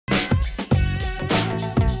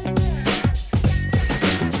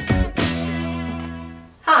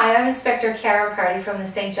I'm Inspector Cara Party from the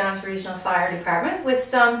St. John's Regional Fire Department with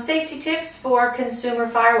some safety tips for consumer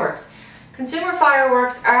fireworks. Consumer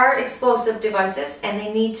fireworks are explosive devices and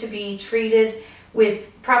they need to be treated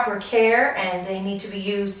with proper care and they need to be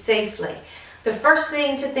used safely. The first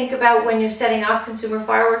thing to think about when you're setting off consumer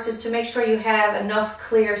fireworks is to make sure you have enough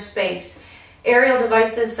clear space. Aerial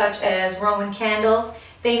devices such as Roman candles,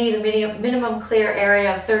 they need a minimum clear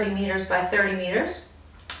area of 30 meters by 30 meters.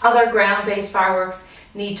 Other ground-based fireworks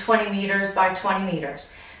need 20 meters by 20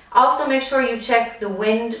 meters. Also make sure you check the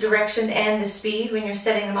wind direction and the speed when you're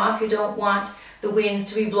setting them off. You don't want the winds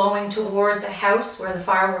to be blowing towards a house where the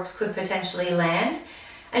fireworks could potentially land.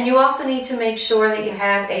 And you also need to make sure that you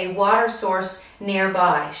have a water source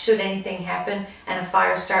nearby. Should anything happen and a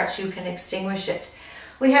fire starts, you can extinguish it.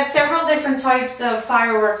 We have several different types of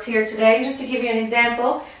fireworks here today. Just to give you an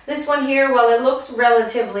example, this one here, while it looks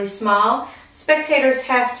relatively small, spectators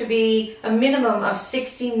have to be a minimum of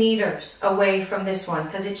 60 meters away from this one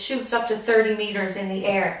because it shoots up to 30 meters in the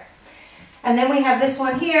air. And then we have this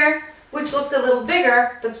one here, which looks a little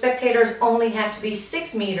bigger, but spectators only have to be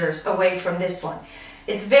 6 meters away from this one.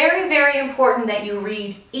 It's very, very important that you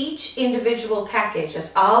read each individual package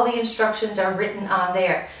as all the instructions are written on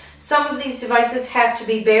there. Some of these devices have to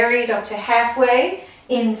be buried up to halfway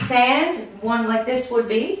in sand. One like this would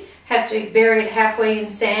be. Have to bury it halfway in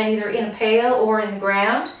sand, either in a pail or in the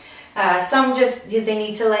ground. Some they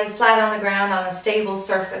need to lay flat on the ground on a stable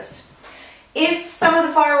surface. If some of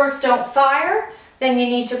the fireworks don't fire, then you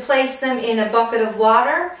need to place them in a bucket of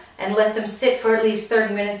water and let them sit for at least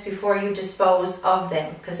 30 minutes before you dispose of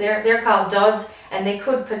them, because they're called duds and they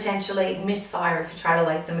could potentially misfire if you try to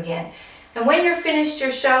light them again. And when you're finished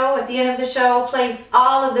your show, at the end of the show, place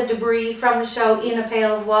all of the debris from the show in a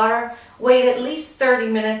pail of water. Wait at least 30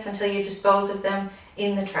 minutes until you dispose of them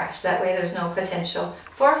in the trash. That way there's no potential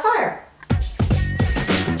for a fire.